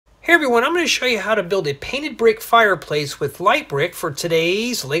Hey everyone, I'm going to show you how to build a painted brick fireplace with light brick for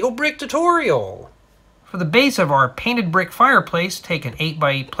today's Lego brick tutorial. For the base of our painted brick fireplace, take an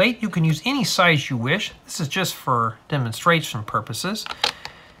 8x8 plate. You can use any size you wish. This is just for demonstration purposes.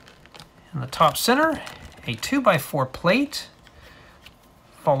 In the top center, a 2x4 plate,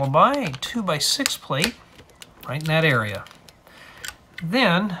 followed by a 2x6 plate right in that area.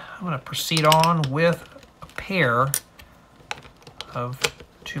 Then I'm going to proceed on with a pair of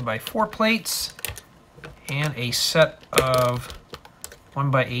 2x4 plates and a set of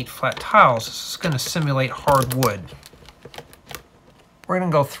 1x8 flat tiles. This is going to simulate hardwood. We're going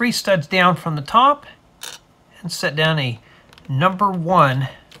to go 3 studs down from the top and set down a number 1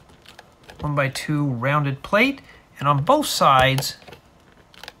 1x2 rounded plate, and on both sides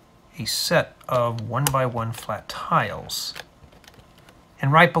a set of 1x1 flat tiles.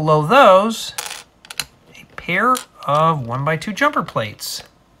 And right below those, a pair of 1x2 jumper plates.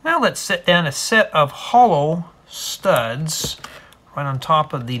 Now let's set down a set of hollow studs right on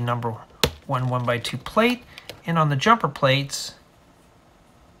top of the number 1 1x2 plate, and on the jumper plates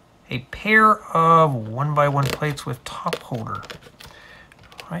a pair of 1x1 plates with top holder.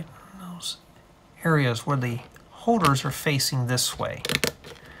 Right in those areas where the holders are facing this way.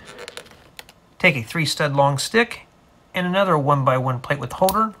 Take a 3 stud long stick and another 1x1 plate with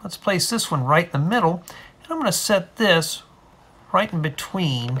holder. Let's place this one right in the middle, and I'm going to set this right in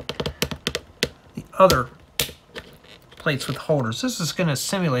between the other plates with holders. This is going to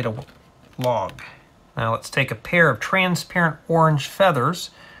simulate a log. Now let's take a pair of transparent orange feathers.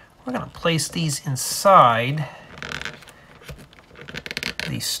 We're going to place these inside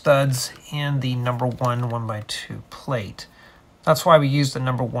the studs in the number 1 1x2 plate. That's why we use the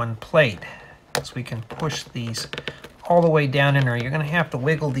number 1 plate, so we can push these all the way down in there. You're going to have to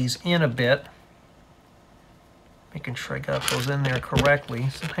wiggle these in a bit, making sure I got those in there correctly.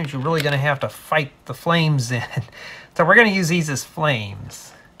 Sometimes you're really going to have to fight the flames in. So we're going to use these as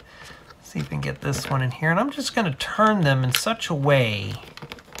flames. Let's see if we can get this one in here. And I'm just going to turn them in such a way.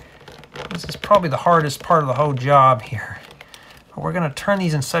 This is probably the hardest part of the whole job here. But we're going to turn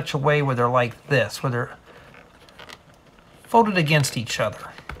these in such a way where they're like this, where they're folded against each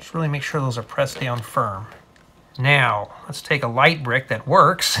other. Just really make sure those are pressed down firm. Now, let's take a light brick that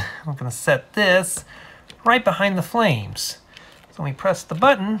works. I'm going to set this right behind the flames. So when we press the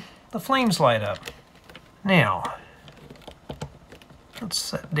button, the flames light up. Now, let's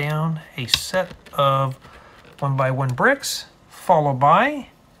set down a set of 1x1 bricks, followed by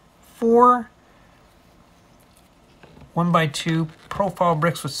 4 1x2 profile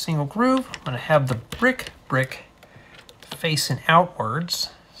bricks with single groove. I'm going to have the brick facing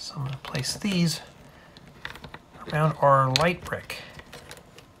outwards. So I'm going to place these around our light brick.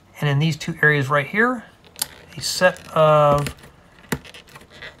 And in these 2 areas right here, a set of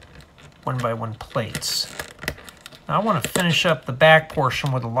 1x1 plates. Now I want to finish up the back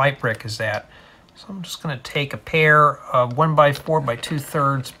portion where the light brick is at. So I'm just going to take a pair of 1x4 by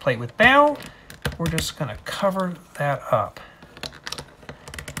 2/3 plate with bow. We're just going to cover that up.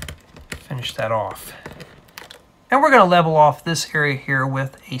 Finish that off. And we're going to level off this area here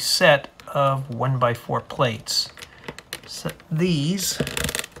with a set of 1x4 plates. Set these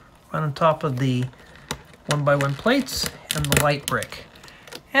right on top of the 1x1 plates and the light brick.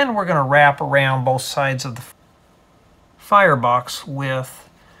 And we're going to wrap around both sides of the firebox with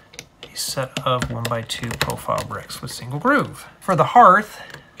a set of 1x2 profile bricks with single groove. For the hearth,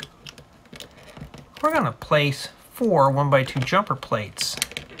 we're going to place 4 1x2 jumper plates.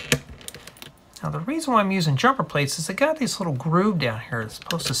 Now the reason why I'm using jumper plates is they got this little groove down here that's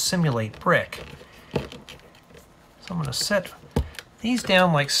supposed to simulate brick. So I'm going to set these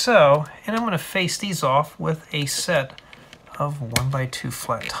down like so, and I'm going to face these off with a set of 1x2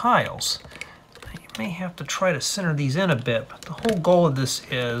 flat tiles. Now you may have to try to center these in a bit, but the whole goal of this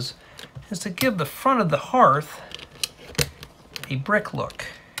is to give the front of the hearth a brick look.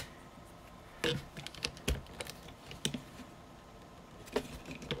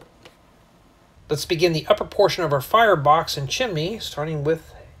 Let's begin the upper portion of our firebox and chimney, starting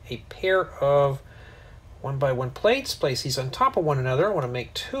with a pair of 1x1 plates. Place these on top of one another. I want to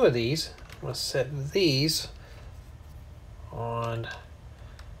make 2 of these. I'm going to set these on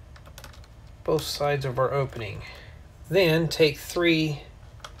both sides of our opening. Then take 3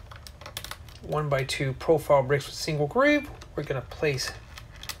 1x2 profile bricks with single groove. We're going to place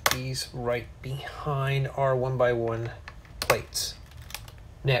these right behind our 1x1 plates.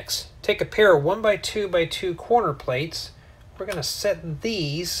 Next, take a pair of 1x2x2 corner plates. We're going to set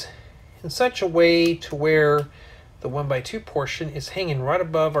these in such a way to where the 1x2 portion is hanging right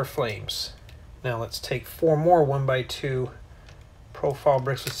above our flames. Now let's take 4 more 1x2 profile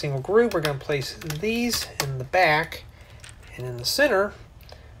bricks with single groove. We're going to place these in the back and in the center.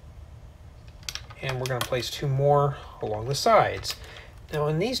 And we're going to place 2 more along the sides. Now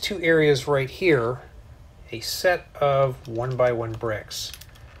in these 2 areas right here, a set of 1x1 bricks.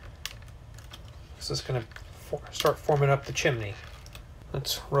 This is going to start forming up the chimney.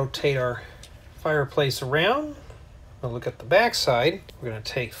 Let's rotate our fireplace around. We'll look at the back side. We're going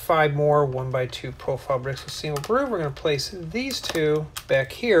to take 5 more 1x2 profile bricks with single groove. We're going to place these 2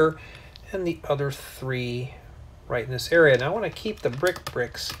 back here and the other 3 right in this area. Now I want to keep the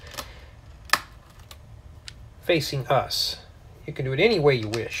bricks facing us. You can do it any way you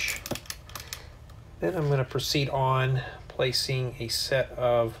wish. Then I'm going to proceed on placing a set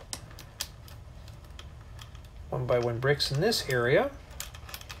of 1x1 bricks in this area.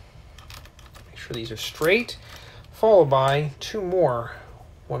 Make sure these are straight, followed by 2 more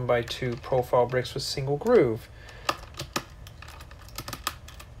 1x2 profile bricks with single groove.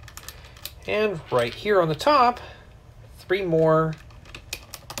 And right here on the top, 3 more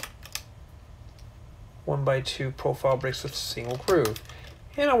 1x2 profile bricks with single groove.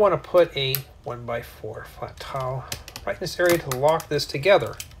 And I want to put a 1x4 flat tile right in this area to lock this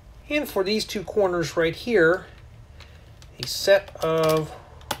together. And for these 2 corners right here, a set of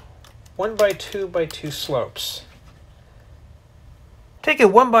 1x2x2 slopes. Take a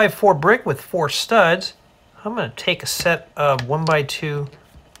 1x4 brick with 4 studs. I'm going to take a set of 1x2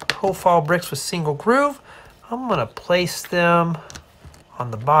 profile bricks with single groove. I'm going to place them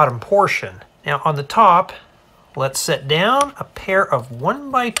on the bottom portion. Now on the top, let's set down a pair of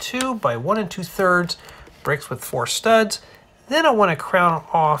 1x2 by 1 2/3 bricks with 4 studs. Then I want to crown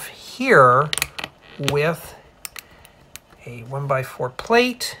off here with a 1x4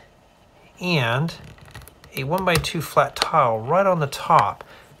 plate and a 1x2 flat tile right on the top.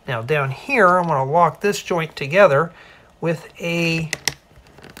 Now down here, I'm going to lock this joint together with a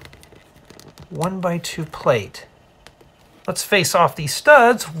 1x2 plate. Let's face off these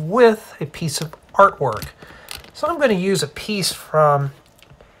studs with a piece of artwork. So I'm going to use a piece from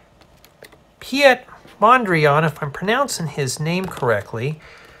Piet Mondrian, if I'm pronouncing his name correctly.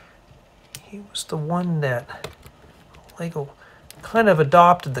 He was the one that Lego kind of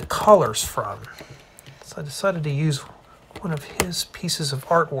adopted the colors from. So I decided to use one of his pieces of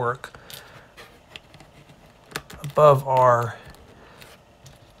artwork above our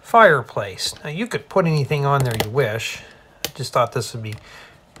fireplace. Now you could put anything on there you wish. I just thought this would be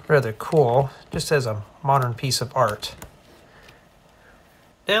rather cool, just as a modern piece of art.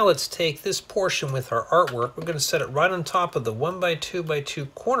 Now let's take this portion with our artwork. We're going to set it right on top of the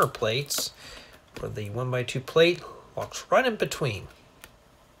 1x2x2 corner plates, where the 1x2 plate walks right in between.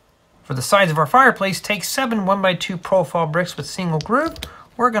 For the sides of our fireplace, take 7 1x2 profile bricks with single groove.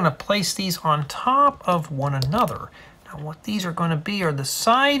 We're going to place these on top of one another. Now what these are going to be are the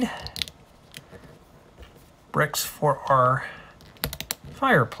side bricks for our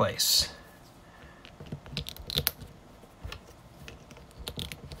fireplace.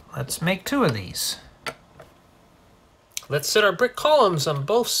 Let's make 2 of these. Let's set our brick columns on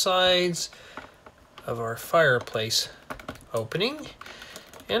both sides of our fireplace opening.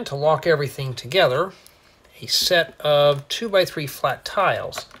 And to lock everything together, a set of 2x3 flat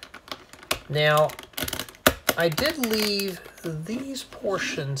tiles. Now, I did leave these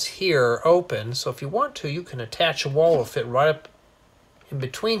portions here open, so if you want to, you can attach a wall to fit right up in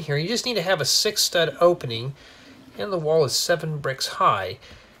between here. You just need to have a 6 stud opening, and the wall is 7 bricks high.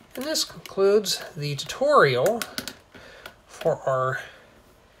 And this concludes the tutorial for our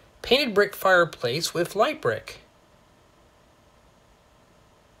painted brick fireplace with light brick.